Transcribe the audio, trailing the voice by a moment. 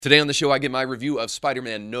Today on the show, I get my review of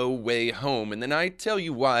Spider-Man No Way Home, and then I tell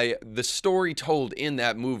you why the story told in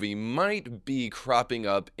that movie might be cropping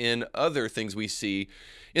up in other things we see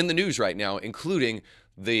in the news right now, including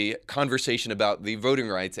the conversation about the Voting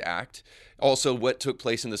Rights Act, also what took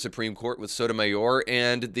place in the Supreme Court with Sotomayor,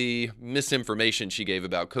 and the misinformation she gave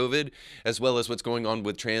about COVID, as well as what's going on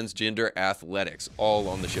with transgender athletics, all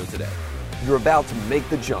on the show today. You're about to make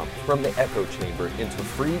the jump from the echo chamber into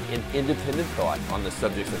free and independent thought on the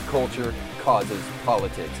subjects of culture, causes,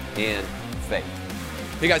 politics, and faith.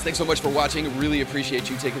 Hey guys, thanks so much for watching. Really appreciate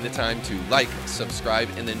you taking the time to like, subscribe,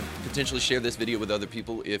 and then potentially share this video with other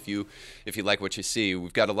people if you like what you see.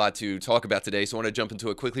 We've got a lot to talk about today, so I want to jump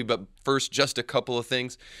into it quickly, but first, just a couple of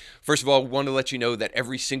things. First of all, I want to let you know that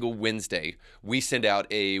every single Wednesday, we send out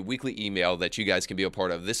a weekly email that you guys can be a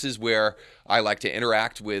part of. This is where I like to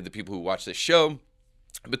interact with the people who watch this show.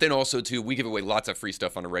 But then also, too, we give away lots of free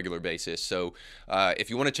stuff on a regular basis. So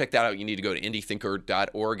if you want to check that out, you need to go to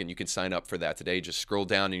indiethinker.org, and you can sign up for that today. Just scroll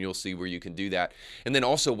down, and you'll see where you can do that. And then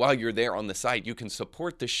also, while you're there on the site, you can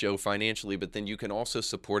support the show financially, but then you can also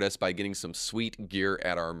support us by getting some sweet gear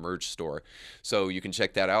at our merch store. So you can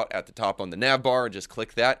check that out at the top on the nav bar. Just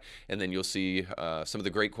click that, and then you'll see some of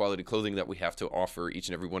the great quality clothing that we have to offer each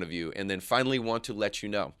and every one of you. And then finally, want to let you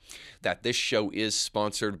know that this show is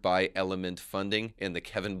sponsored by Element Funding and the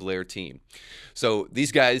Kevin Blair team. So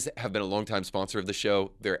these guys have been a longtime sponsor of the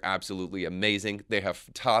show. They're absolutely amazing. They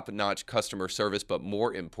have top-notch customer service, but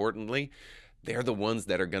more importantly, they're the ones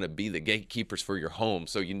that are going to be the gatekeepers for your home.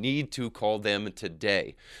 So you need to call them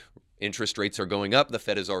today. Interest rates are going up. The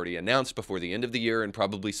Fed has already announced before the end of the year and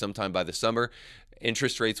probably sometime by the summer,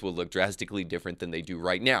 interest rates will look drastically different than they do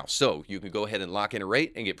right now. So you can go ahead and lock in a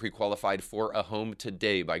rate and get pre-qualified for a home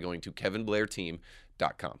today by going to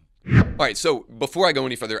kevinblairteam.com. All right, so before I go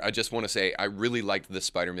any further, I just want to say I really liked the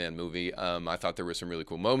Spider-Man movie. I thought there were some really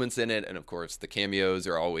cool moments in it, and of course, the cameos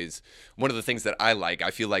are always one of the things that I like.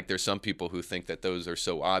 I feel like there's some people who think that those are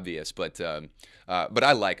so obvious, but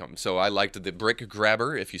I like them. So I liked the brick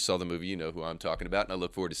grabber. If you saw the movie, you know who I'm talking about, and I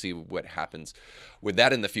look forward to see what happens with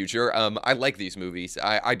that in the future. I like these movies.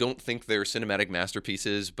 I don't think they're cinematic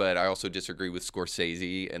masterpieces, but I also disagree with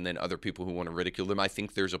Scorsese and then other people who want to ridicule them. I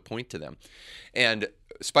think there's a point to them, and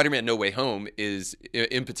Spider-Man No Way Home is,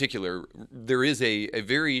 in particular, there is a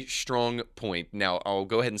very strong point. Now, I'll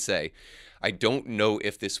go ahead and say, I don't know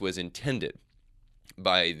if this was intended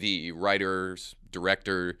by the writers,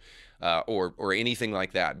 director, or anything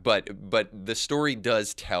like that. But the story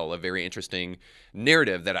does tell a very interesting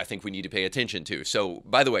narrative that I think we need to pay attention to. So,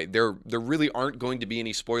 by the way, there really aren't going to be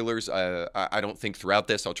any spoilers, I don't think, throughout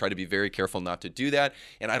this. I'll try to be very careful not to do that,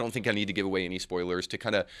 and I don't think I need to give away any spoilers to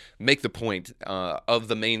kind of make the point of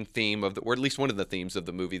the main theme of or at least one of the themes of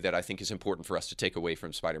the movie that I think is important for us to take away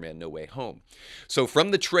from Spider-Man No Way Home. So from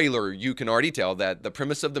the trailer, you can already tell that the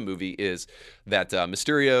premise of the movie is that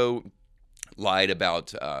Mysterio lied about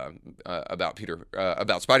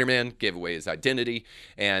Spider-Man, gave away his identity,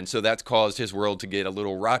 and so that's caused his world to get a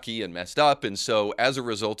little rocky and messed up. And so as a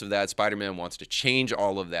result of that, Spider-Man wants to change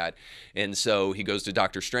all of that, and so he goes to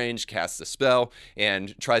Doctor Strange, casts a spell,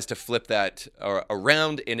 and tries to flip that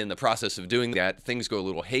around. And in the process of doing that, things go a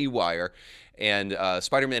little haywire, and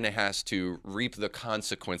Spider-Man has to reap the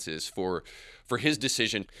consequences for his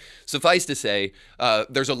decision. Suffice to say,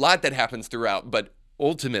 there's a lot that happens throughout, but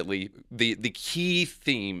ultimately, the key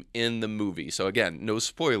theme in the movie, so again, no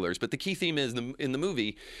spoilers, but the key theme in the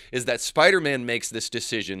movie is that Spider-Man makes this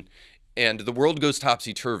decision and the world goes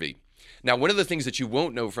topsy-turvy. Now, one of the things that you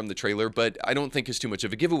won't know from the trailer, but I don't think is too much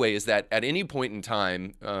of a giveaway, is that at any point in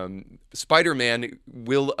time, Spider-Man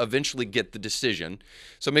will eventually get the decision,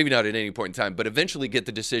 so maybe not at any point in time, but eventually get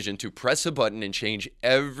the decision to press a button and change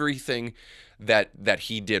everything that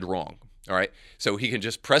he did wrong. All right, so he can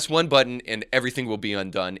just press one button and everything will be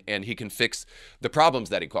undone, and he can fix the problems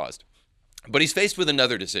that he caused. But he's faced with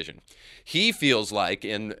another decision. He feels like,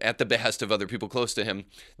 and at the behest of other people close to him,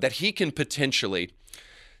 that he can potentially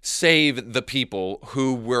save the people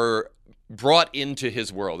who were brought into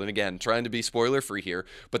his world. And again, trying to be spoiler free here,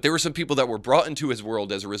 but there were some people that were brought into his world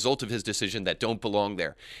as a result of his decision that don't belong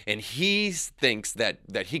there. And he thinks that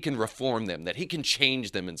he can reform them, that he can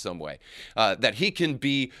change them in some way, that he can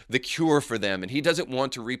be the cure for them. And he doesn't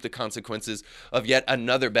want to reap the consequences of yet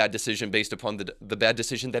another bad decision based upon the bad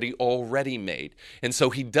decision that he already made. And so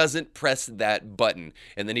he doesn't press that button.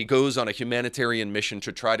 And then he goes on a humanitarian mission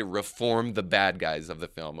to try to reform the bad guys of the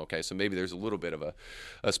film. Okay, so maybe there's a little bit of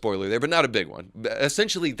a spoiler there, but not a big one.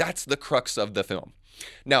 Essentially, that's the crux of the film.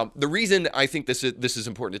 Now, the reason I think this is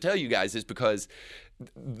important to tell you guys is because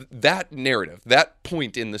that narrative, that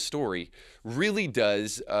point in the story really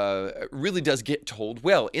does get told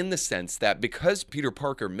well, in the sense that because Peter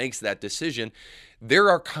Parker makes that decision, there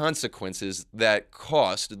are consequences that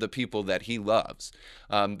cost the people that he loves.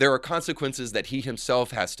 There are consequences that he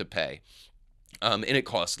himself has to pay. And it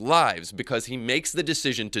costs lives because he makes the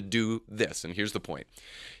decision to do this. And here's the point.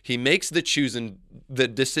 He makes the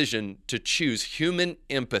decision to choose human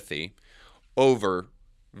empathy over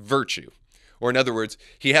virtue. Or in other words,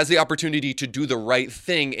 he has the opportunity to do the right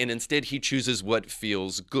thing, and instead he chooses what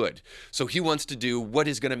feels good. So he wants to do what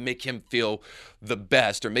is going to make him feel the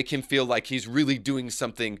best, or make him feel like he's really doing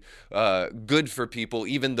something good for people,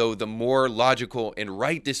 even though the more logical and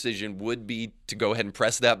right decision would be to go ahead and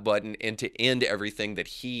press that button and to end everything that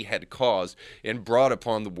he had caused and brought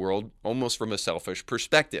upon the world, almost from a selfish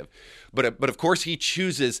perspective. But of course, he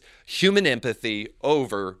chooses human empathy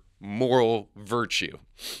over moral virtue.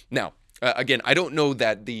 Now, again, I don't know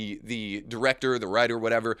that the director, the writer,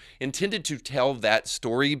 whatever, intended to tell that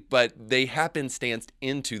story, but they happenstanced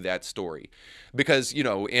into that story. Because,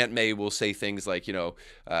 Aunt May will say things like,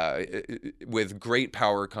 with great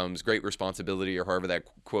power comes great responsibility, or however that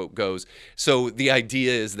quote goes. So the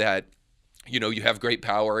idea is that, you have great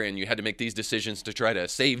power and you had to make these decisions to try to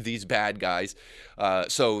save these bad guys.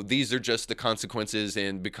 So these are just the consequences.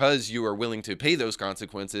 And because you are willing to pay those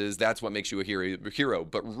consequences, that's what makes you a hero.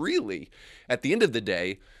 But really, at the end of the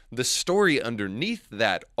day, the story underneath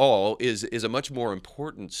that all is a much more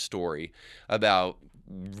important story about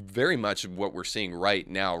very much of what we're seeing right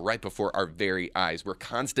now, right before our very eyes. We're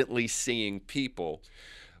constantly seeing people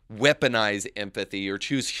weaponize empathy or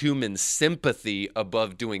choose human sympathy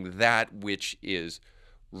above doing that which is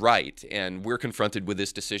right. And we're confronted with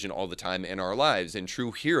this decision all the time in our lives. And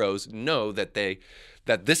true heroes know that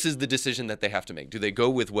this is the decision that they have to make. Do they go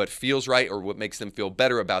with what feels right or what makes them feel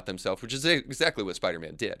better about themselves, which is exactly what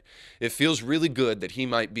Spider-Man did. It feels really good that he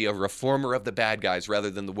might be a reformer of the bad guys rather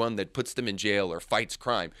than the one that puts them in jail or fights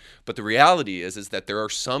crime. But the reality is that there are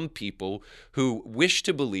some people who wish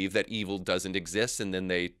to believe that evil doesn't exist, and then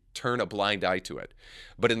they turn a blind eye to it.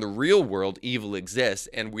 But in the real world, evil exists,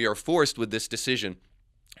 and we are forced with this decision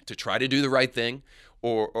to try to do the right thing,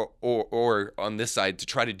 or on this side, to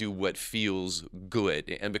try to do what feels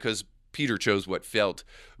good. And because Peter chose what felt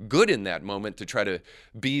good in that moment, to try to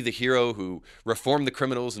be the hero who reformed the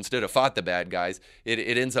criminals instead of fought the bad guys,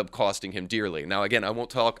 it ends up costing him dearly. Now, again, I won't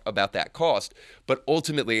talk about that cost, but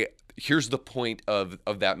ultimately, here's the point of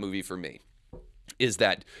that movie for me, is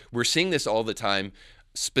that we're seeing this all the time,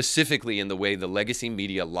 specifically in the way the legacy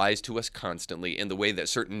media lies to us constantly, in the way that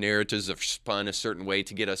certain narratives are spun a certain way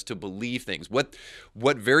to get us to believe things. What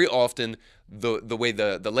very often the way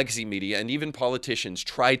the legacy media and even politicians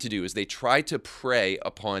try to do is they try to prey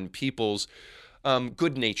upon people's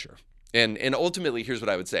good nature. And ultimately, here's what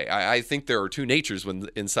I would say. I think there are two natures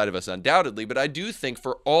inside of us, undoubtedly, but I do think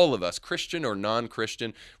for all of us, Christian or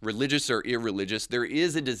non-Christian, religious or irreligious, there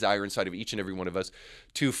is a desire inside of each and every one of us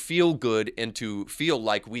to feel good and to feel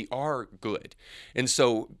like we are good. And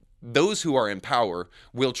so those who are in power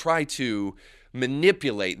will try to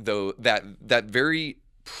manipulate that very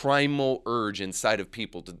primal urge inside of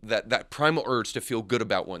people, that primal urge to feel good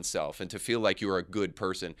about oneself and to feel like you're a good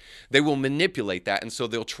person. They will manipulate that, and so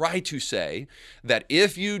they'll try to say that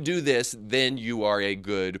if you do this, then you are a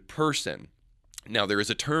good person. Now, there is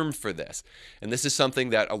a term for this, and this is something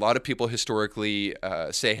that a lot of people historically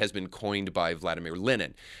say has been coined by Vladimir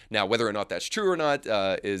Lenin. Now, whether or not that's true or not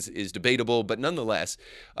is debatable, but nonetheless,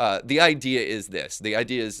 the idea is this. The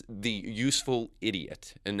idea is the useful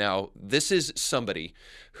idiot. And now, this is somebody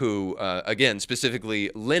who, again, specifically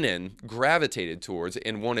Lenin gravitated towards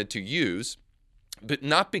and wanted to use, but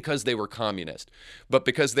not because they were communist, but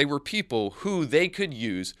because they were people who they could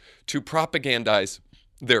use to propagandize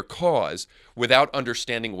their cause without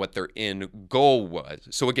understanding what their end goal was.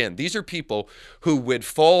 So again, these are people who would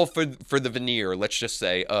fall for the veneer, let's just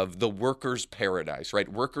say, of the workers' paradise, right?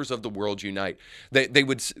 Workers of the world unite. They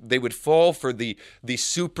would fall for the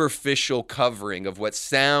superficial covering of what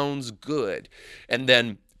sounds good, and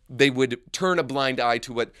then they would turn a blind eye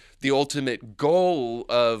to what the ultimate goal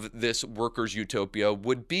of this workers' utopia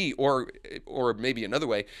would be, or maybe another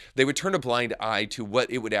way, they would turn a blind eye to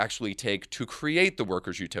what it would actually take to create the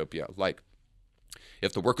workers' utopia. Like,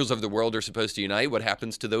 if the workers of the world are supposed to unite, what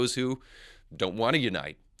happens to those who don't want to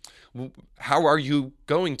unite? How are you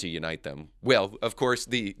going to unite them? Well, of course,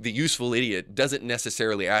 the useful idiot doesn't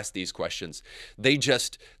necessarily ask these questions. They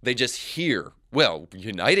just hear, well,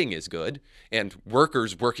 uniting is good and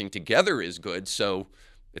workers working together is good, so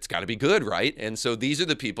It's got to be good, right? And so these are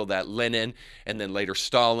the people that Lenin and then later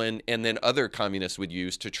Stalin and then other communists would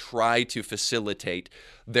use to try to facilitate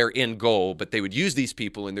their end goal. But they would use these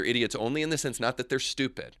people, and they're idiots only in the sense not that they're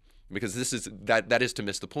stupid, because that is to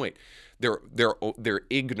miss the point. They're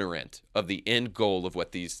ignorant of the end goal of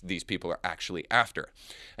what these people are actually after.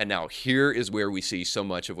 And now here is where we see so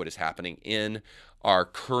much of what is happening in our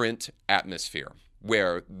current atmosphere,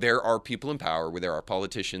 where there are people in power, where there are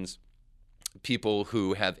politicians, people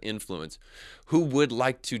who have influence, who would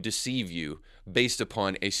like to deceive you based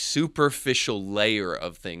upon a superficial layer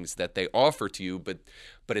of things that they offer to you, but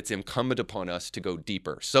it's incumbent upon us to go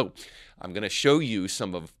deeper. So I'm going to show you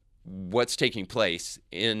some of what's taking place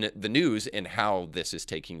in the news and how this is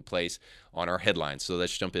taking place on our headlines. So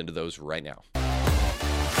let's jump into those right now.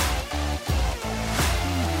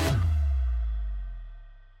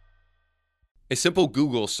 A simple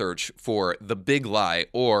Google search for the big lie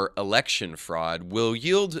or election fraud will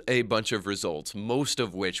yield a bunch of results, most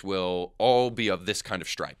of which will all be of this kind of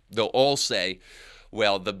stripe. They'll all say,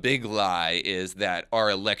 well, the big lie is that our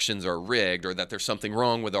elections are rigged, or that there's something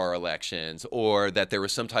wrong with our elections, or that there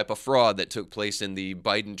was some type of fraud that took place in the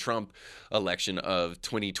Biden-Trump election of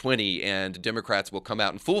 2020, and Democrats will come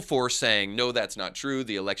out in full force saying, no, that's not true.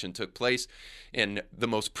 The election took place in the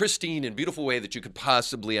most pristine and beautiful way that you could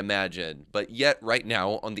possibly imagine. But yet, right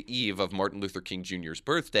now, on the eve of Martin Luther King Jr.'s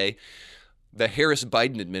birthday, the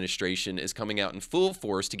Harris-Biden administration is coming out in full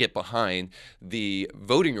force to get behind the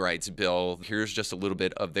voting rights bill. Here's just a little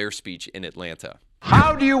bit of their speech in Atlanta.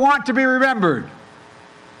 How do you want to be remembered?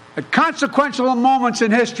 At consequential moments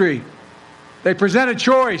in history, they present a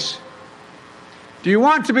choice. Do you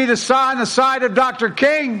want to be on the side of Dr.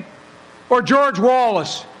 King or George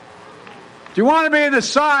Wallace? Do you want to be on the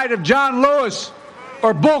side of John Lewis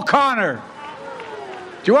or Bull Connor?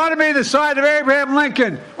 Do you want to be on the side of Abraham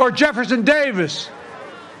Lincoln or Jefferson Davis?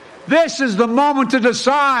 This is the moment to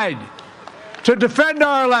decide, to defend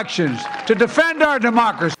our elections, to defend our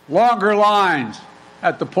democracy. Longer lines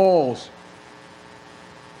at the polls.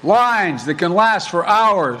 Lines that can last for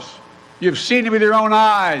hours. You've seen it with your own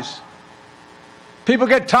eyes. People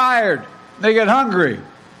get tired. They get hungry.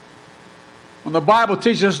 When the Bible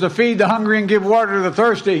teaches us to feed the hungry and give water to the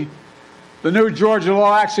thirsty, the new Georgia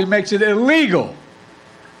law actually makes it illegal.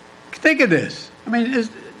 Think of this. I mean, it's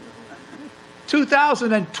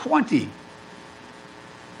 2020,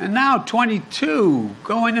 and now 22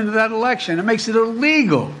 going into that election. It makes it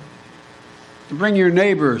illegal to bring your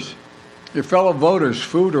neighbors, your fellow voters,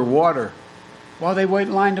 food or water while they wait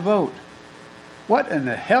in line to vote. What in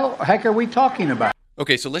the heck are we talking about?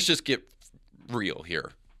 Okay, so let's just get real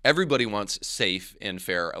here. Everybody wants safe and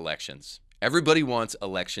fair elections. Everybody wants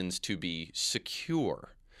elections to be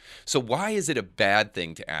secure. So why is it a bad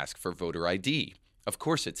thing to ask for voter ID? Of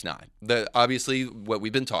course it's not. Obviously, what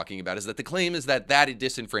we've been talking about is that the claim is that it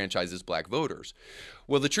disenfranchises black voters.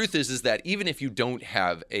 Well, the truth is that even if you don't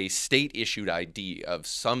have a state-issued ID of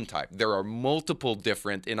some type, there are multiple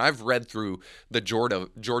different, and I've read through the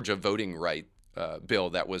Georgia voting right bill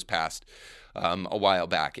that was passed a while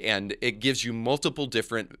back, and it gives you multiple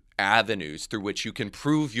different avenues through which you can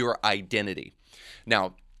prove your identity.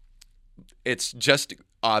 Now, it's just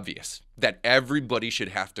obvious that everybody should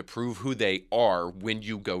have to prove who they are when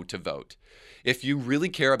you go to vote. If you really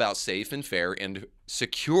care about safe and fair and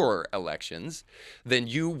secure elections, then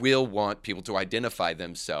you will want people to identify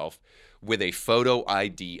themselves with a photo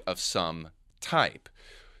ID of some type.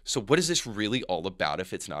 So what is this really all about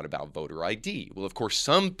if it's not about voter ID? Well, of course,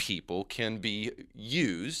 some people can be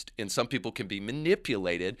used and some people can be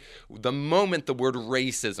manipulated the moment the word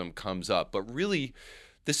racism comes up. But really,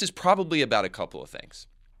 this is probably about a couple of things.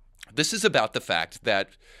 This is about the fact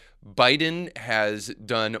that Biden has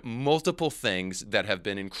done multiple things that have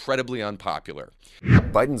been incredibly unpopular.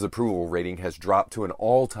 Biden's approval rating has dropped to an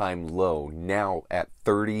all-time low, now at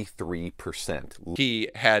 33%. He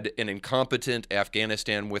had an incompetent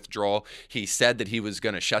Afghanistan withdrawal. He said that he was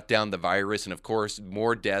going to shut down the virus, and of course,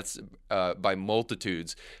 more deaths by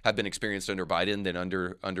multitudes have been experienced under Biden than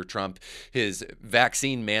under Trump. His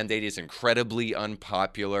vaccine mandate is incredibly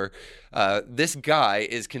unpopular. This guy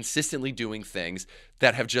is consistently doing things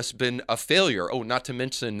that have just been a failure. Oh, not to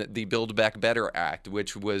mention the Build Back Better Act,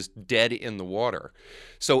 which was dead in the water.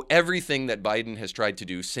 So everything that Biden has tried to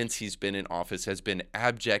do since he's been in office has been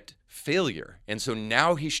abject failure. And so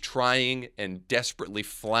now he's trying and desperately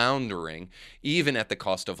floundering, even at the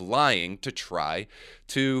cost of lying, to try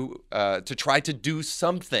to do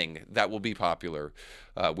something that will be popular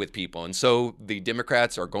with people. And so the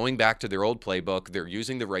Democrats are going back to their old playbook. They're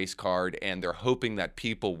using the race card, and they're hoping that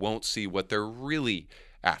people won't see what they're really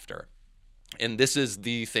after. And this is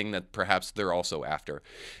the thing that perhaps they're also after,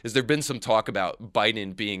 is there've been some talk about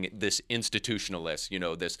Biden being this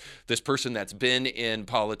institutionalist, this person that's been in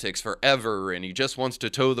politics forever, and he just wants to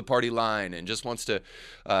toe the party line and just wants to,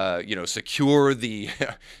 secure the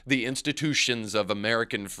the institutions of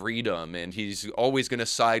American freedom, and he's always going to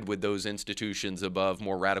side with those institutions above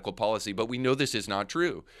more radical policy. But we know this is not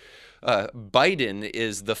true. Biden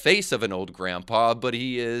is the face of an old grandpa, but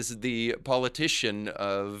he is the politician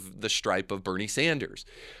of the stripe of Bernie Sanders.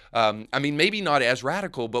 Maybe not as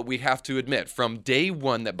radical, but we have to admit, from day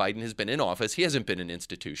one that Biden has been in office, he hasn't been an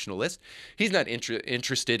institutionalist. He's not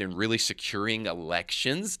interested in really securing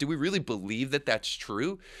elections. Do we really believe that that's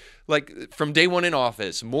true? Like, from day one in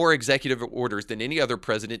office, more executive orders than any other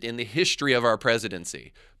president in the history of our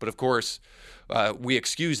presidency. But of course, we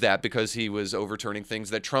excuse that because he was overturning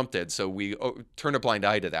things that Trump did. So we turn a blind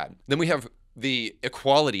eye to that. Then we have the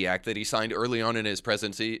Equality Act that he signed early on in his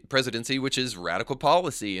presidency, which is radical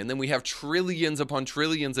policy. And then we have trillions upon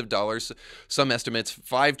trillions of dollars, some estimates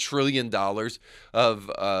 $5 trillion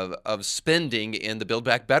of spending in the Build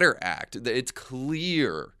Back Better Act. It's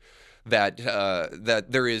clear that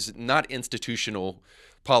there is not institutional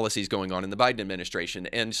policies going on in the Biden administration.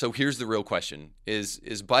 And so here's the real question. Is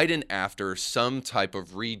Biden after some type of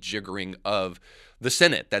rejiggering of the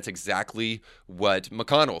Senate? That's exactly what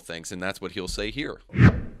McConnell thinks, and that's what he'll say here.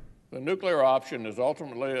 The nuclear option is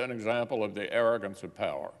ultimately an example of the arrogance of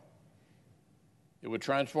power. It would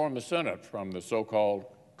transform the Senate from the so-called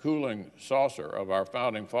cooling saucer of our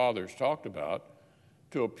founding fathers talked about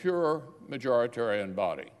to a pure majoritarian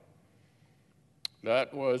body.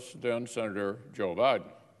 That was then Senator Joe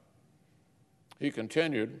Biden. He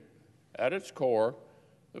continued, at its core,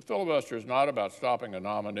 the filibuster is not about stopping a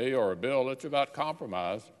nominee or a bill, it's about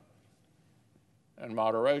compromise and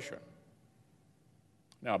moderation.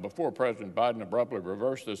 Now, before President Biden abruptly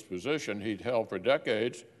reversed this position he'd held for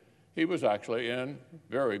decades, he was actually in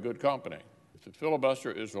very good company. If the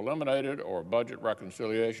filibuster is eliminated or budget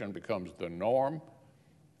reconciliation becomes the norm,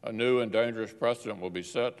 a new and dangerous precedent will be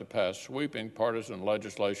set to pass sweeping partisan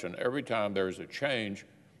legislation every time there is a change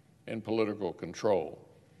in political control.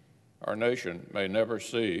 Our nation may never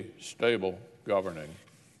see stable governing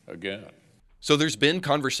again. So there's been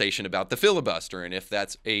conversation about the filibuster and if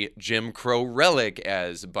that's a Jim Crow relic,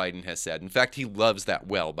 as Biden has said. In fact, he loves that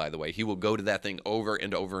well, by the way. He will go to that thing over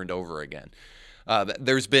and over and over again.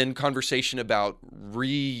 There's been conversation about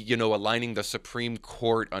aligning the Supreme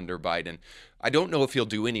Court under Biden. I don't know if he'll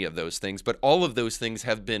do any of those things, but all of those things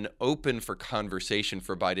have been open for conversation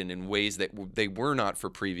for Biden in ways that they were not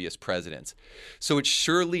for previous presidents. So it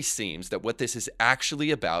surely seems that what this is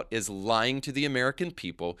actually about is lying to the American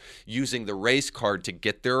people, using the race card to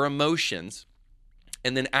get their emotions,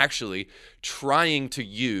 and then actually trying to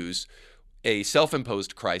use a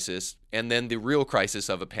self-imposed crisis and then the real crisis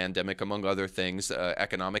of a pandemic, among other things,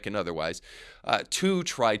 economic and otherwise, to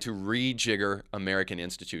try to rejigger American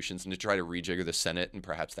institutions and to try to rejigger the Senate and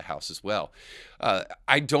perhaps the House as well.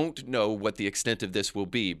 I don't know what the extent of this will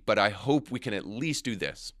be, but I hope we can at least do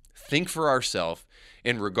this. Think for ourselves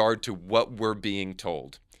in regard to what we're being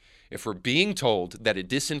told. If we're being told that it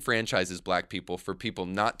disenfranchises black people for people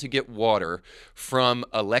not to get water from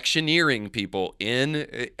electioneering people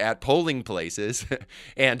at polling places,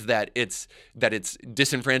 and that it's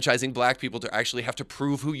disenfranchising black people to actually have to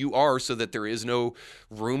prove who you are so that there is no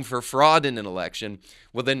room for fraud in an election,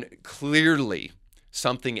 well then clearly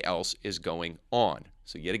something else is going on.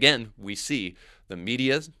 So yet again, we see the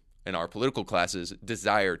media and our political classes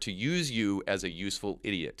desire to use you as a useful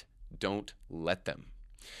idiot. Don't let them.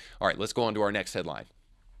 All right, let's go on to our next headline.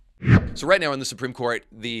 So right now in the Supreme Court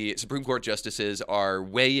justices are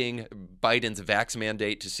weighing Biden's vax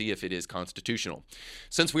mandate to see if it is constitutional.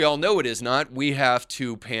 Since we all know it is not, we have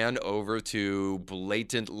to pan over to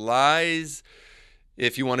blatant lies.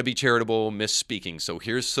 If you want to be charitable, misspeaking. So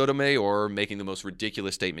here's Sotomayor making the most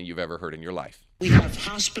ridiculous statement you've ever heard in your life. We have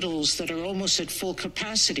hospitals that are almost at full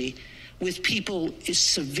capacity with people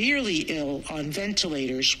severely ill on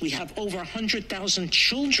ventilators. We have over 100,000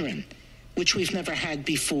 children, which we've never had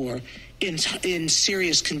before, in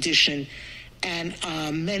serious condition, and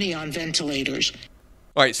many on ventilators.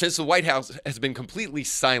 All right, since the White House has been completely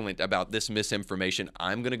silent about this misinformation,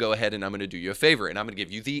 I'm going to go ahead and I'm going to do you a favor, and I'm going to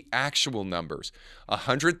give you the actual numbers.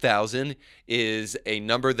 100,000 is a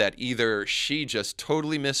number that either she just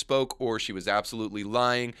totally misspoke or she was absolutely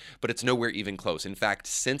lying, but it's nowhere even close. In fact,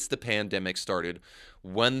 since the pandemic started,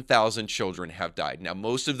 1,000 children have died. Now,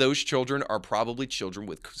 most of those children are probably children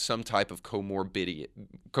with some type of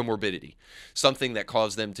comorbidity, something that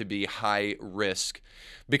caused them to be high risk,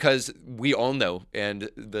 because we all know, and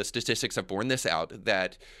the statistics have borne this out,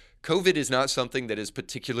 that COVID is not something that is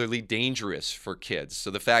particularly dangerous for kids.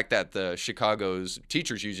 So the fact that the Chicago's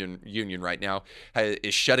teachers union right now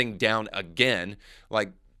is shutting down again,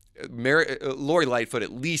 like Lori Lightfoot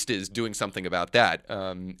at least is doing something about that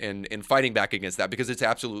and fighting back against that, because it's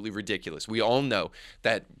absolutely ridiculous. We all know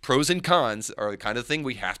that pros and cons are the kind of thing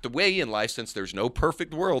we have to weigh in life, since there's no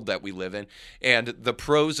perfect world that we live in. And the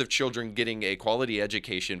pros of children getting a quality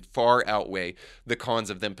education far outweigh the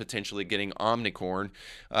cons of them potentially getting Omicron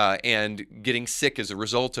and getting sick as a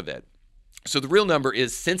result of it. So the real number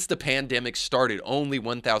is, since the pandemic started, only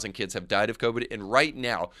 1,000 kids have died of COVID. And right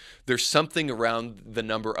now, there's something around the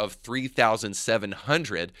number of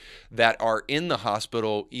 3,700 that are in the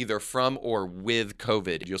hospital either from or with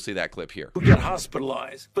COVID. You'll see that clip here. Who get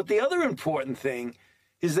hospitalized. But the other important thing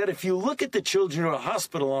is that if you look at the children who are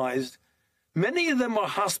hospitalized, many of them are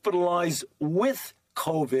hospitalized with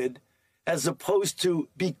COVID as opposed to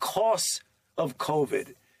because of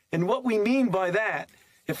COVID. And what we mean by that,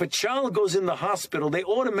 if a child goes in the hospital, they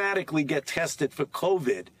automatically get tested for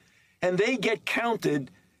COVID, and they get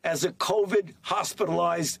counted as a COVID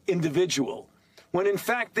hospitalized individual, when in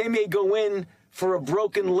fact they may go in for a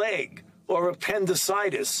broken leg or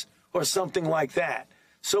appendicitis or something like that.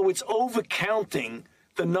 So it's overcounting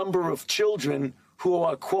the number of children who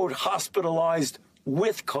are, quote, hospitalized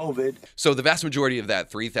with COVID. So the vast majority of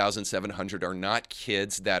that 3,700 are not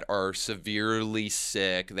kids that are severely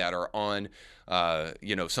sick, that are on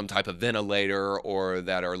some type of ventilator, or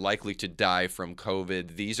that are likely to die from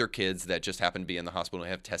COVID. These are kids that just happen to be in the hospital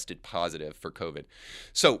and have tested positive for COVID.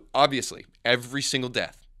 So obviously, every single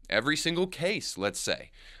death, every single case, let's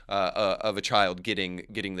say, of a child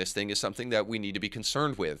getting this thing is something that we need to be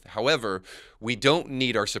concerned with. However, we don't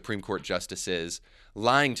need our Supreme Court justices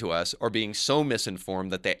lying to us or being so misinformed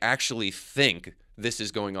that they actually think this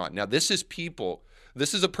is going on. Now, this is people.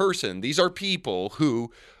 This is a person. These are people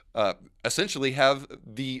who essentially have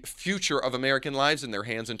the future of American lives in their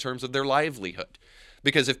hands in terms of their livelihood.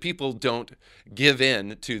 Because if people don't give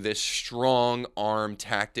in to this strong arm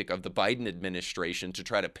tactic of the Biden administration to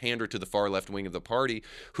try to pander to the far left wing of the party,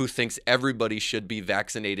 who thinks everybody should be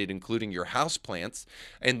vaccinated, including your houseplants,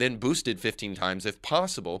 and then boosted 15 times if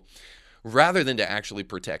possible, rather than to actually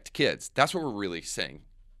protect kids. That's what we're really saying.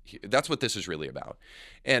 That's what this is really about.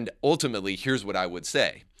 And ultimately, here's what I would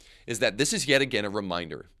say, is that this is yet again a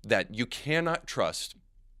reminder that you cannot trust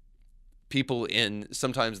people in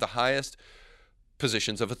sometimes the highest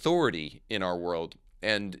positions of authority in our world.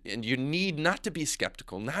 And you need not to be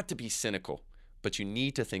skeptical, not to be cynical, but you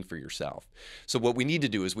need to think for yourself. So what we need to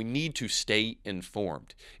do is we need to stay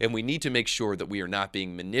informed, and we need to make sure that we are not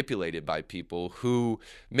being manipulated by people who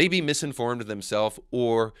may be misinformed themselves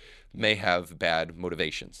or may have bad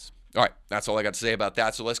motivations. All right, that's all I got to say about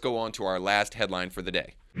that. So let's go on to our last headline for the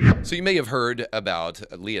day. So you may have heard about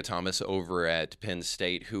Lia Thomas over at Penn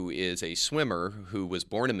State, who is a swimmer who was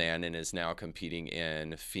born a man and is now competing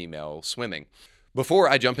in female swimming. Before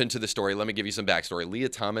I jump into the story, let me give you some backstory. Lia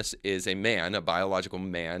Thomas is a man, a biological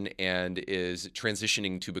man, and is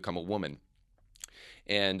transitioning to become a woman,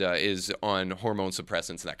 and is on hormone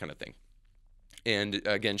suppressants and that kind of thing. And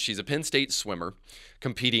again, she's a Penn State swimmer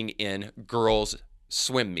competing in girls'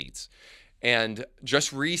 swim meets. And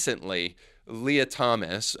just recently, Lia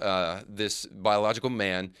Thomas, this biological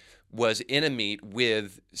man, was in a meet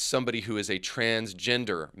with somebody who is a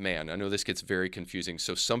transgender man. I know this gets very confusing.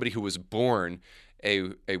 So somebody who was born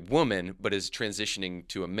a woman but is transitioning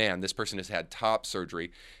to a man. This person has had top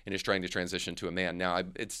surgery and is trying to transition to a man. Now,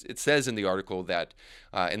 it says in the article that,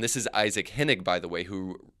 and this is Isaac Hennig, by the way,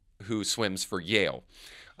 who swims for Yale.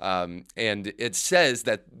 And it says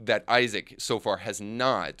that Isaac so far has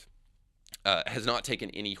not taken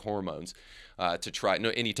any hormones to try,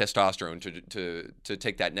 any testosterone to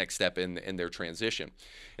take that next step in their transition.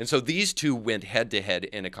 And so these two went head to head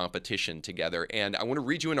in a competition together. And I want to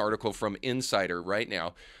read you an article from Insider right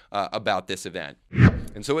now about this event.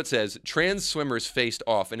 And so it says, trans swimmers faced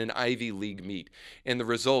off in an Ivy League meet, and the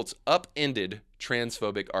results upended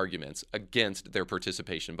transphobic arguments against their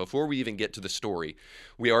participation. Before we even get to the story,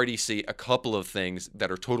 we already see a couple of things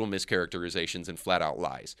that are total mischaracterizations and flat out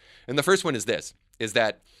lies. And the first one is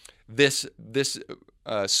that this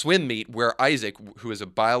swim meet where Isaac, who is a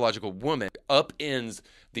biological woman, upends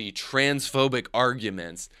the transphobic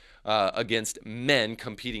arguments against men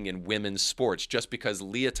competing in women's sports just because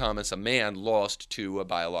Lia Thomas, a man, lost to a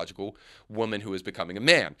biological woman who is becoming a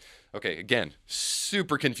man. Okay, again,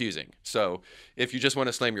 super confusing. So if you just want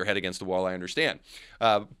to slam your head against the wall, I understand.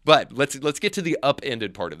 But let's get to the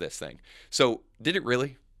upended part of this thing. So did it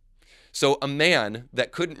really? So a man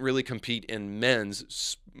that couldn't really compete in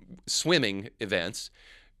men's swimming events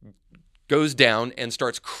goes down and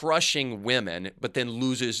starts crushing women, but then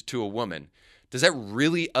loses to a woman. Does that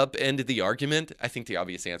really upend the argument? I think the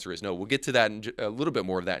obvious answer is no. We'll get to that, a little bit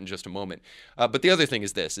more of that in just a moment. But the other thing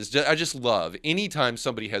is this, I just love anytime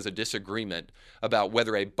somebody has a disagreement about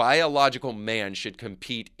whether a biological man should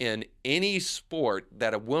compete in any sport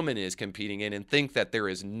that a woman is competing in and think that there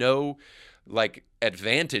is no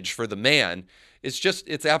advantage for the man.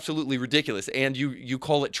 It's absolutely ridiculous. And you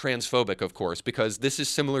call it transphobic, of course, because this is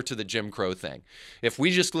similar to the Jim Crow thing. If we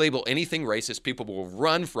just label anything racist, people will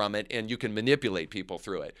run from it and you can manipulate people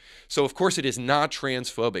through it. So, of course, it is not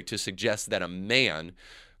transphobic to suggest that a man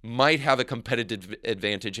might have a competitive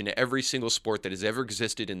advantage in every single sport that has ever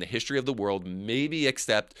existed in the history of the world, maybe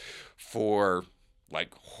except for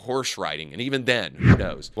horse riding. And even then, who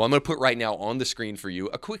knows? Well, I'm going to put right now on the screen for you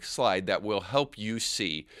a quick slide that will help you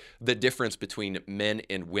see the difference between men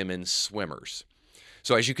and women swimmers.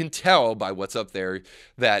 So as you can tell by what's up there,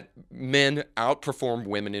 that men outperform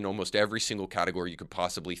women in almost every single category you could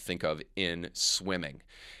possibly think of in swimming,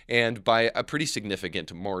 and by a pretty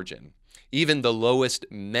significant margin. Even the lowest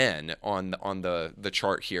men on the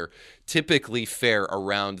chart here typically fare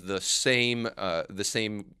around the same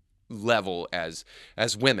level as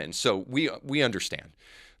women. So we understand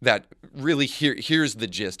that. Really, here's the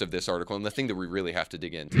gist of this article and the thing that we really have to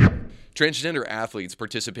dig into. Transgender athletes'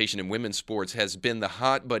 participation in women's sports has been the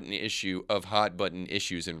hot button issue of hot button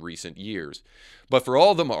issues in recent years. But for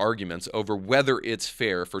all the arguments over whether it's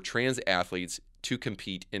fair for trans athletes to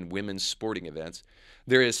compete in women's sporting events,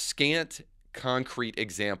 there is scant concrete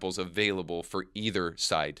examples available for either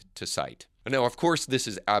side to cite. Now, of course, this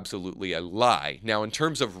is absolutely a lie. Now, in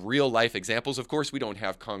terms of real life examples, of course, we don't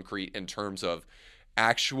have concrete in terms of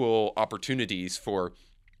actual opportunities for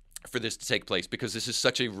this to take place, because this is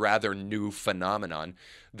such a rather new phenomenon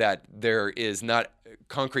that there is not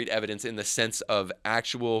concrete evidence in the sense of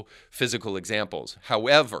actual physical examples.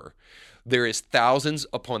 However, there is thousands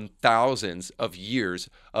upon thousands of years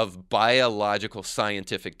of biological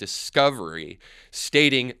scientific discovery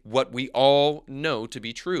stating what we all know to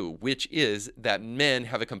be true, which is that men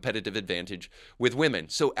have a competitive advantage with women.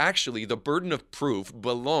 So actually, the burden of proof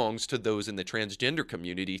belongs to those in the transgender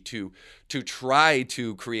community to try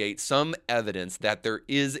to create some evidence that there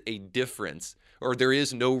is a difference, or there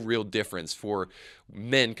is no real difference for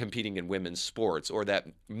men competing in women's sports, or that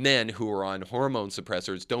men who are on hormone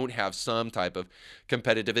suppressors don't have some type of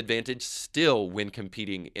competitive advantage still when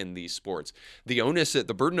competing in these sports. The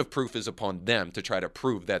burden of proof is upon them to try to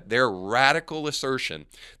prove that their radical assertion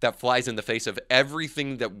that flies in the face of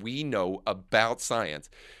everything that we know about science,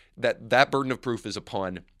 that burden of proof is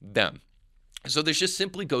upon them. So this just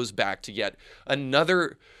simply goes back to yet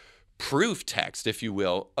another proof text, if you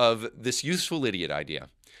will, of this useful idiot idea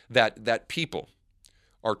that people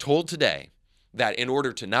are told today that in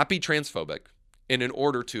order to not be transphobic and in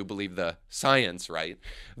order to believe the science, right,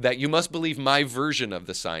 that you must believe my version of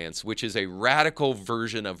the science, which is a radical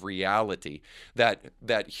version of reality,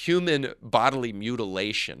 that human bodily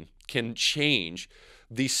mutilation can change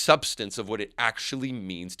the substance of what it actually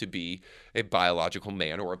means to be a biological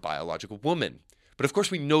man or a biological woman. But of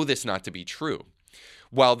course, we know this not to be true.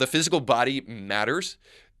 While the physical body matters,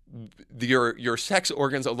 your sex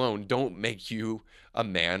organs alone don't make you a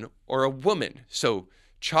man or a woman. So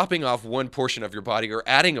chopping off one portion of your body or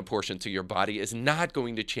adding a portion to your body is not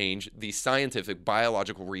going to change the scientific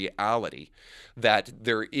biological reality that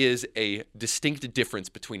there is a distinct difference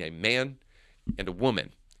between a man and a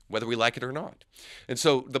woman, whether we like it or not. And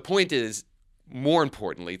so the point is, more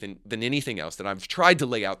importantly than anything else that I've tried to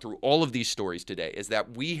lay out through all of these stories today, is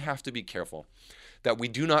that we have to be careful that we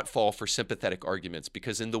do not fall for sympathetic arguments,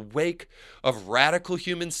 because in the wake of radical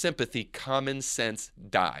human sympathy, common sense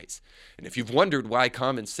dies. And if you've wondered why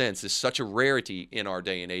common sense is such a rarity in our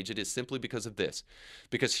day and age, it is simply because of this.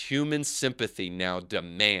 Because human sympathy now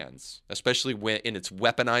demands, especially when in its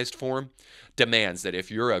weaponized form, demands that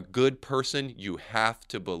if you're a good person, you have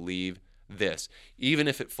to believe this, even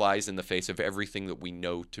if it flies in the face of everything that we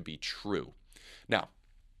know to be true. Now,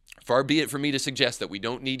 far be it from me to suggest that we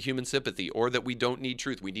don't need human sympathy or that we don't need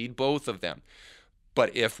truth. We need both of them.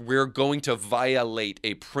 But if we're going to violate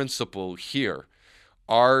a principle here,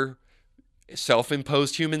 our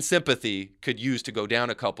self-imposed human sympathy could use to go down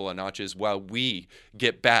a couple of notches while we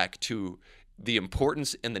get back to the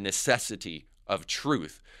importance and the necessity of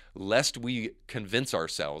truth, lest we convince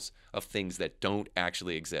ourselves of things that don't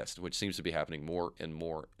actually exist, which seems to be happening more and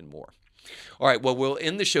more and more. All right, well, we'll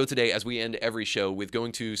end the show today, as we end every show, with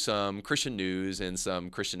going to some Christian news and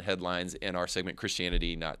some Christian headlines in our segment,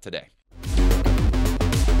 Christianity Not Today.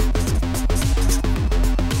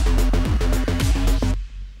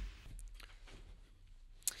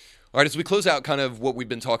 All right, as we close out kind of what we've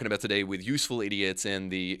been talking about today with useful idiots and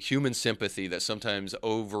the human sympathy that sometimes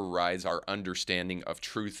overrides our understanding of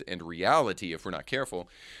truth and reality if we're not careful,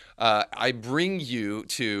 I bring you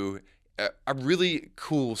to a really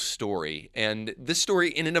cool story. And this story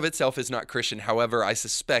in and of itself is not Christian. However, I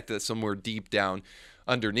suspect that somewhere deep down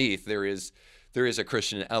underneath there is a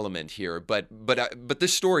Christian element here, but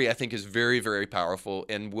this story I think is very, very powerful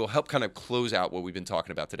and will help kind of close out what we've been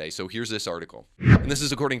talking about today. So here's this article, and this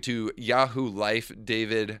is according to Yahoo Life.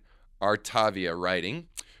 David Artavia writing,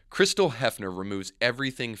 Crystal Hefner removes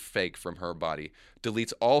everything fake from her body,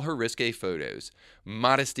 deletes all her risque photos.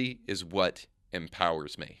 Modesty is what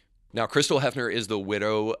empowers me. Now, Crystal Hefner is the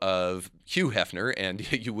widow of Hugh Hefner, and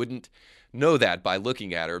you wouldn't know that by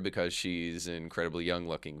looking at her because she's incredibly young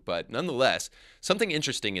looking. But nonetheless, something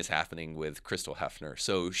interesting is happening with Crystal Hefner.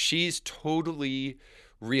 So she's totally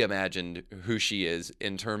reimagined who she is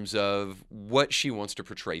in terms of what she wants to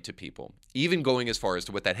portray to people, even going as far as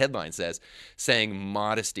to what that headline says, saying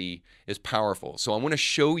modesty is powerful. So I want to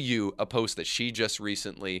show you a post that she just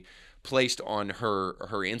recently placed on her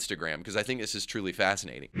Instagram, because I think this is truly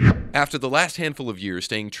fascinating. After the last handful of years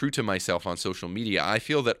staying true to myself on social media, I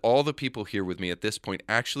feel that all the people here with me at this point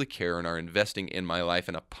actually care and are investing in my life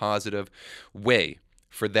in a positive way.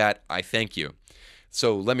 For that, I thank you.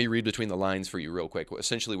 So let me read between the lines for you real quick.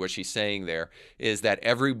 Essentially what she's saying there is that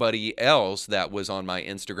everybody else that was on my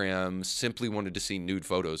Instagram simply wanted to see nude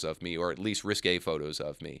photos of me, or at least risque photos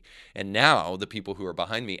of me. And now the people who are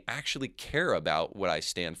behind me actually care about what I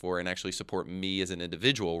stand for and actually support me as an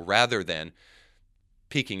individual rather than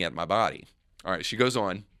peeking at my body. All right, she goes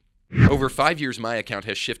on. Over 5 years, my account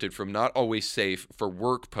has shifted from not always safe for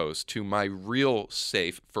work posts to my real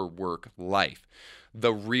safe for work life.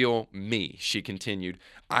 The real me, she continued.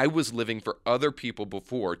 I was living for other people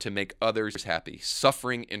before to make others happy,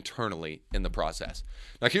 suffering internally in the process.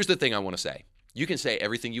 Now, here's the thing I want to say. You can say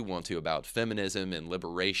everything you want to about feminism and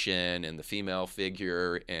liberation and the female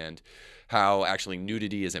figure and how actually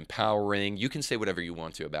nudity is empowering. You can say whatever you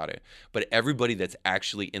want to about it. But everybody that's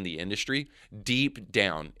actually in the industry, deep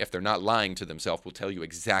down, if they're not lying to themselves, will tell you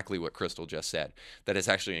exactly what Crystal just said. That it's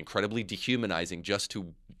actually incredibly dehumanizing just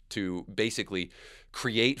to basically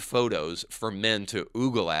create photos for men to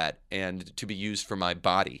oogle at and to be used for my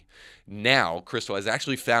body. Now, Crystal has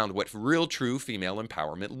actually found what real, true female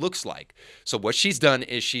empowerment looks like. So what she's done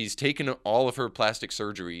is she's taken all of her plastic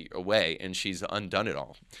surgery away and she's undone it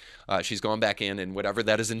all. She's gone back in and whatever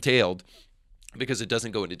that has entailed, because it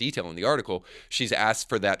doesn't go into detail in the article, she's asked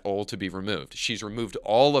for that all to be removed. She's removed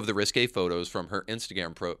all of the risque photos from her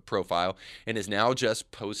Instagram profile and is now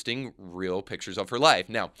just posting real pictures of her life.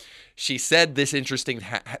 Now, she said this interesting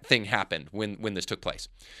thing happened when this took place.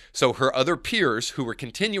 So her other peers who were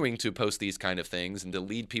continuing to post these kind of things and to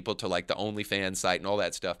lead people to like the OnlyFans site and all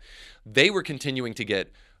that stuff, they were continuing to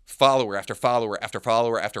get follower after follower after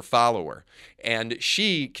follower after follower. And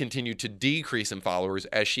she continued to decrease in followers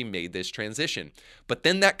as she made this transition. But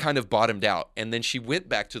then that kind of bottomed out. And then she went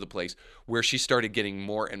back to the place where she started getting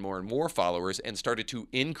more and more and more followers and started to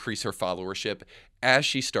increase her followership as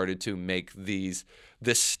she started to make this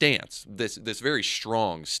stance, this very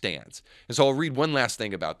strong stance. And so I'll read one last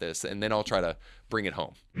thing about this and then I'll try to bring it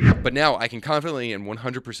home. But now I can confidently and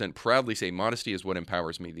 100% proudly say modesty is what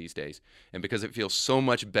empowers me these days. And because it feels so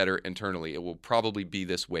much better internally, it will probably be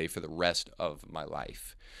this way for the rest of my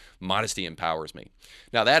life. Modesty empowers me.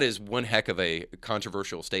 Now that is one heck of a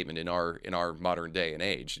controversial statement in our modern day and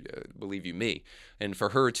age, believe you me. And for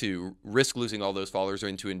her to risk losing all those followers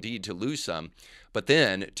and to indeed to lose some, but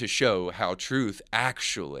then to show how truth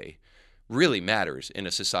actually really matters in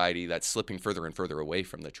a society that's slipping further and further away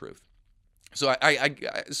from the truth. So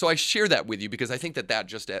I share that with you because I think that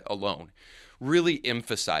just alone really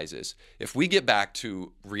emphasizes, if we get back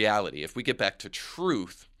to reality, if we get back to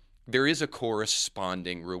truth, there is a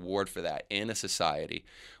corresponding reward for that in a society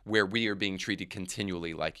where we are being treated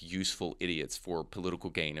continually like useful idiots for political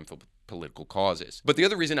gain and for political causes. But the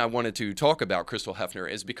other reason I wanted to talk about Crystal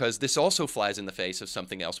Hefner is because this also flies in the face of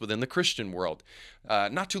something else within the Christian world.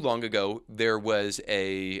 Not too long ago, there was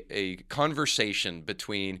a conversation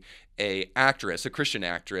between a Christian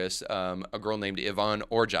actress, a girl named Yvonne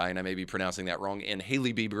Orji, and I may be pronouncing that wrong, and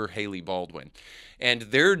Hailey Bieber, Hailey Baldwin. And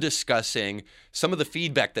they're discussing some of the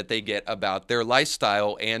feedback that they get about their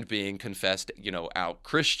lifestyle and being confessed, out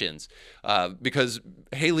Christians. Because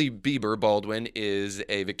Hailey Bieber Baldwin is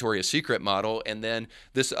a Victoria's Secret model, and then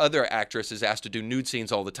this other actress is asked to do nude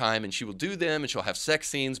scenes all the time, and she will do them, and she'll have sex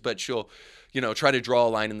scenes, but she'll try to draw a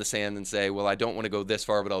line in the sand and say, well, I don't want to go this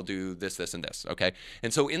far, but I'll do this, this, and this, okay?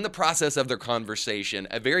 And so in the process of their conversation,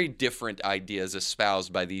 a very different idea is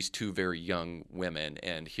espoused by these two very young women,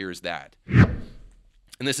 and here's that.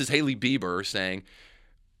 And this is Hailey Bieber saying,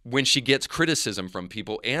 when she gets criticism from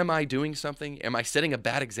people, am I doing something? Am I setting a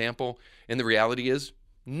bad example? And the reality is,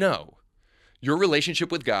 no. Your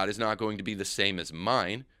relationship with God is not going to be the same as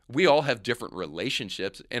mine. We all have different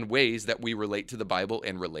relationships and ways that we relate to the Bible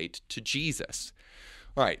and relate to Jesus.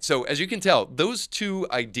 All right, so as you can tell, those two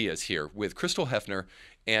ideas here with Crystal Hefner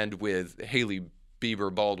and with Hailey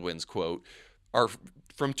Bieber Baldwin's quote are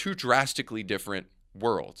from two drastically different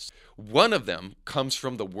worlds. One of them comes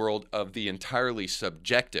from the world of the entirely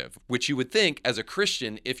subjective, which you would think as a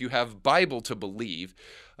Christian, if you have Bible to believe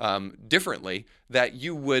differently, that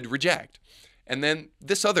you would reject. And then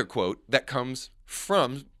this other quote that comes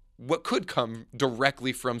from what could come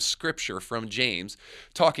directly from Scripture, from James,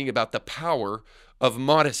 talking about the power of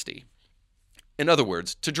modesty. In other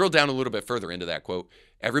words, to drill down a little bit further into that quote,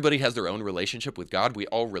 everybody has their own relationship with God. We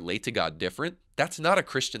all relate to God different. That's not a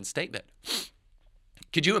Christian statement.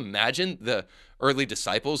 Could you imagine the early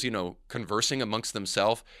disciples, conversing amongst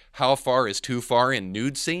themselves, how far is too far in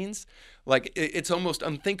nude scenes? Like, it's almost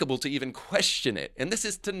unthinkable to even question it. And this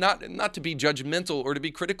is to not to be judgmental or to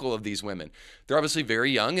be critical of these women. They're obviously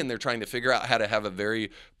very young, and they're trying to figure out how to have a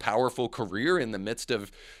very powerful career in the midst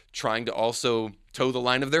of trying to also toe the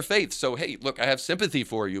line of their faith. So, hey, look, I have sympathy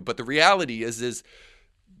for you. But the reality is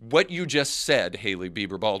what you just said, Hailey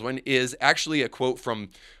Bieber Baldwin, is actually a quote from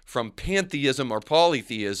pantheism or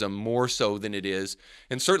polytheism more so than it is,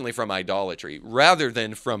 and certainly from idolatry, rather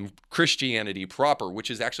than from Christianity proper, which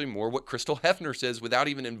is actually more what Crystal Hefner says without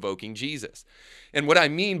even invoking Jesus. And what I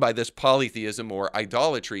mean by this polytheism or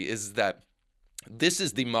idolatry is that this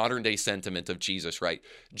is the modern day sentiment of Jesus, right?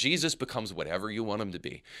 Jesus becomes whatever you want him to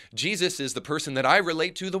be. Jesus is the person that I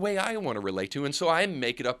relate to the way I want to relate to, and so I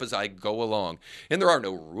make it up as I go along. And there are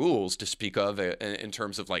no rules to speak of in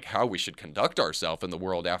terms of like how we should conduct ourselves in the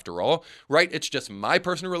world after all, right? It's just my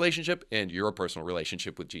personal relationship and your personal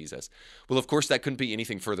relationship with Jesus. Well, of course, that couldn't be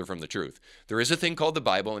anything further from the truth. There is a thing called the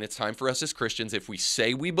Bible, and it's time for us as Christians, if we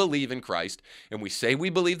say we believe in Christ and we say we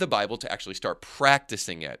believe the Bible, to actually start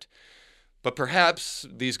practicing it. But perhaps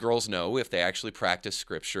these girls know if they actually practice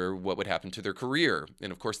Scripture, what would happen to their career.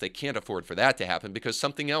 And of course, they can't afford for that to happen because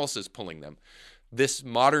something else is pulling them. This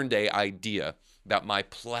modern day idea that my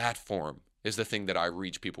platform is the thing that I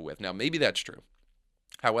reach people with. Now, maybe that's true.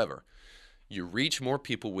 However, you reach more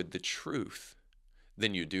people with the truth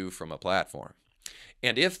than you do from a platform.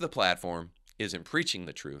 And if the platform isn't preaching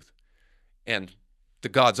the truth and the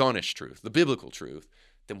God's honest truth, the biblical truth,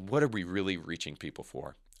 then what are we really reaching people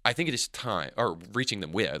for? I think it is time, or reaching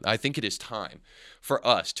them with, I think it is time for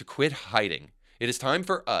us to quit hiding. It is time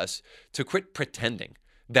for us to quit pretending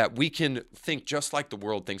that we can think just like the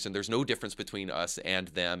world thinks and there's no difference between us and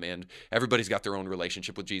them and everybody's got their own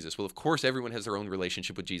relationship with Jesus. Well, of course, everyone has their own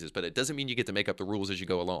relationship with Jesus, but it doesn't mean you get to make up the rules as you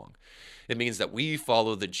go along. It means that we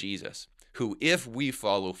follow the Jesus who, if we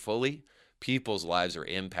follow fully, people's lives are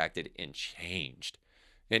impacted and changed.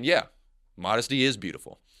 And yeah, modesty is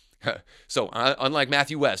beautiful. So unlike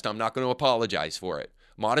Matthew West, I'm not going to apologize for it.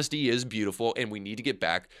 Modesty is beautiful, and we need to get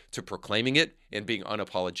back to proclaiming it and being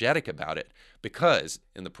unapologetic about it, because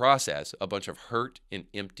in the process, a bunch of hurt and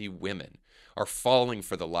empty women are falling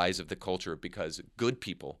for the lies of the culture because good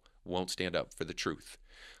people won't stand up for the truth.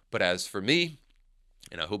 But as for me,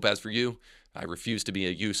 and I hope as for you, I refuse to be a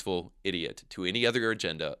useful idiot to any other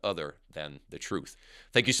agenda other than the truth.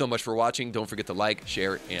 Thank you so much for watching. Don't forget to like,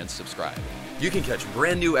 share, and subscribe. You can catch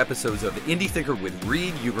brand new episodes of Indie Thinker with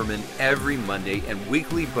Reed Huberman every Monday and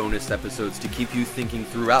weekly bonus episodes to keep you thinking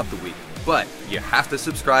throughout the week. But you have to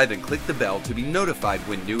subscribe and click the bell to be notified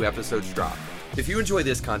when new episodes drop. If you enjoy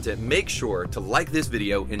this content, make sure to like this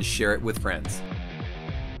video and share it with friends.